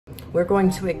we're going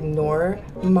to ignore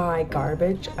my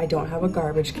garbage. I don't have a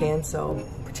garbage can, so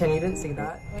pretend you didn't see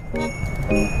that.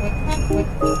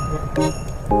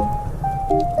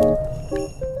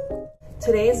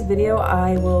 Today's video,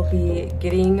 I will be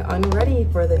getting unready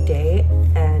for the day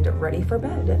and ready for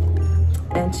bed.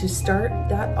 And to start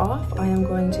that off, I am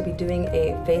going to be doing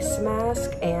a face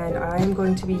mask, and I am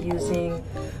going to be using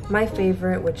my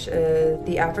favorite, which is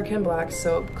the African Black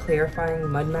Soap Clarifying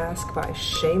Mud Mask by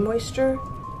Shea Moisture.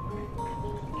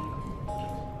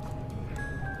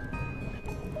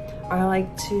 I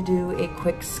like to do a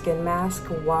quick skin mask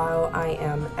while I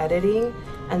am editing,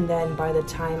 and then by the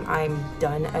time I'm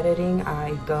done editing,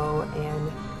 I go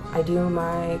and I do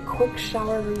my quick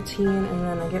shower routine, and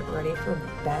then I get ready for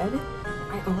bed.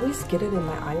 I always get it in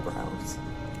my eyebrows.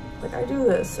 Like, I do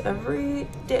this every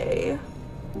day,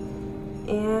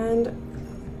 and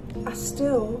I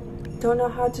still don't know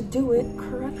how to do it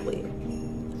correctly.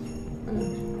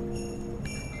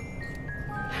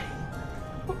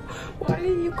 Why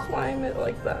do you climb it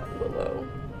like that, Willow?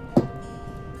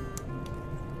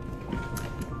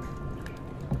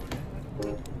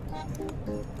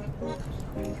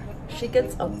 She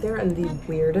gets up there in the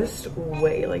weirdest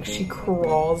way. Like, she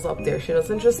crawls up there. She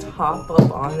doesn't just hop up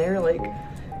on there. Like,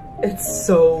 it's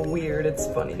so weird. It's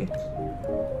funny.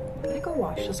 I'm gonna go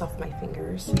wash this off my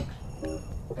fingers.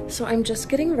 So I'm just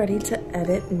getting ready to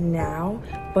edit now,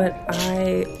 but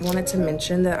I wanted to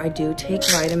mention that I do take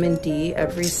vitamin D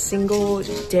every single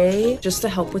day just to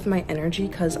help with my energy,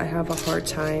 because I have a hard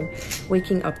time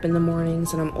waking up in the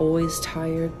mornings and I'm always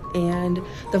tired, and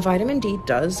the vitamin D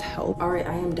does help. All right,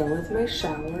 I am done with my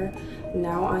shower.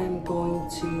 Now I am going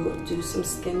to do some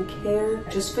skincare.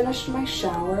 Just finished my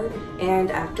shower, and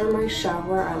after my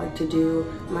shower, I like to do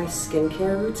my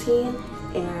skincare routine,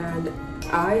 and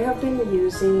I have been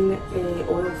using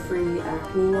a oil-free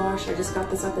acne wash. I just got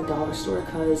this at the dollar store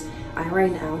because I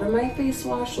ran out of my face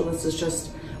wash, so this is just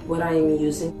what I am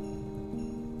using.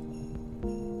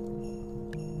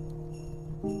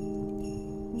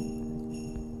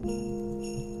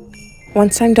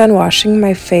 Once I'm done washing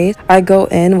my face, I go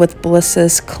in with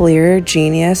Bliss's Clear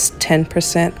Genius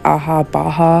 10% Aha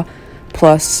Baha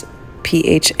plus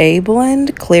PHA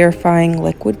blend clarifying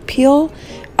liquid peel.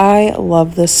 I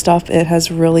love this stuff. It has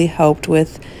really helped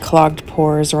with clogged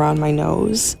pores around my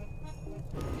nose.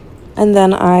 And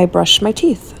then I brush my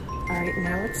teeth. All right,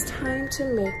 now it's time to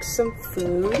make some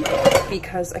food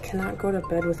because I cannot go to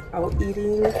bed without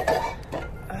eating.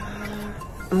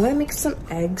 I'm gonna make some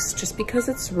eggs just because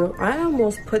it's real. I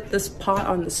almost put this pot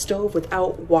on the stove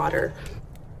without water.